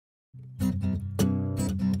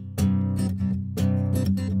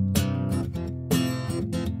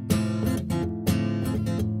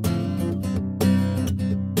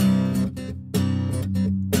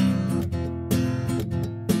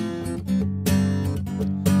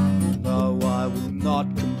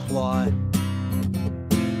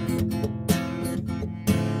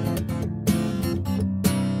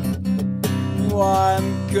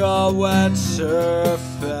going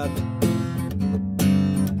surfing.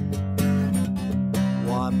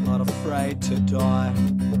 Why I'm not afraid to die.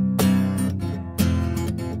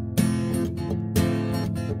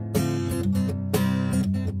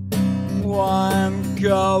 Why I'm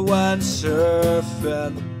going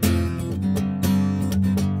surfing.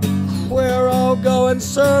 We're all going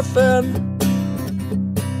surfing.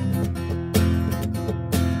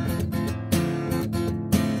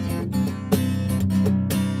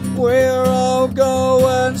 We're all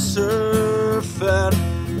going surfing.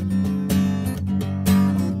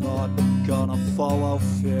 I'm not gonna follow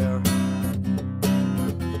fear.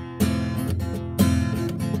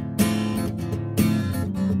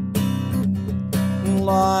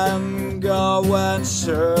 I'm going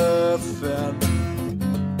surfing.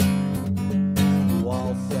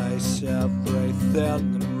 While face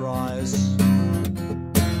everything and rise.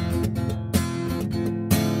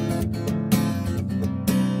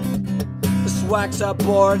 Wax up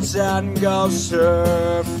boards and go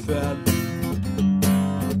surfing.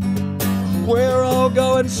 We're all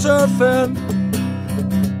going surfing.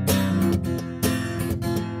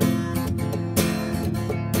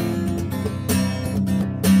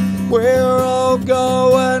 We're all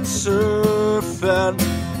going surfing.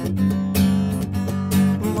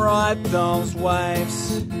 Ride those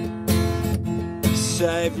waves.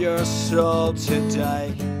 Save your soul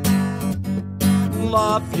today.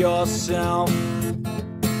 Love yourself,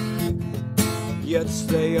 it's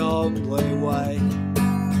the only way.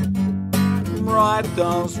 Ride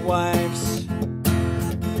those waves,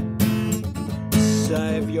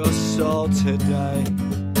 save your soul today.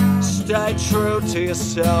 Stay true to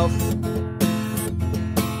yourself,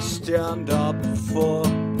 stand up for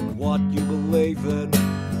what you believe in.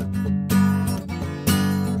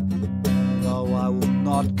 No, I will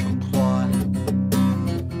not comply.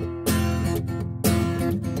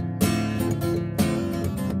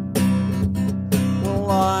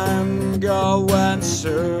 I'm going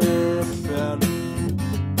surfing.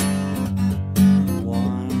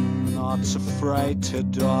 I'm not afraid to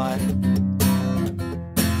die.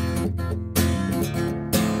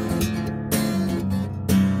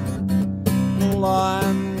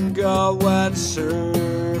 I'm going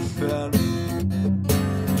surfing.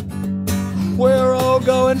 We're all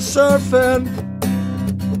going surfing.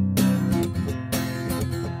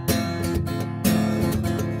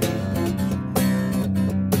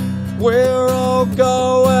 We're all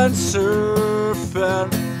going surfing.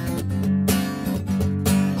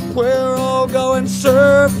 We're all going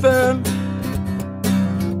surfing.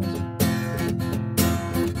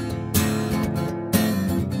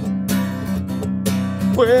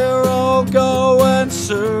 We're all going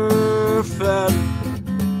surfing.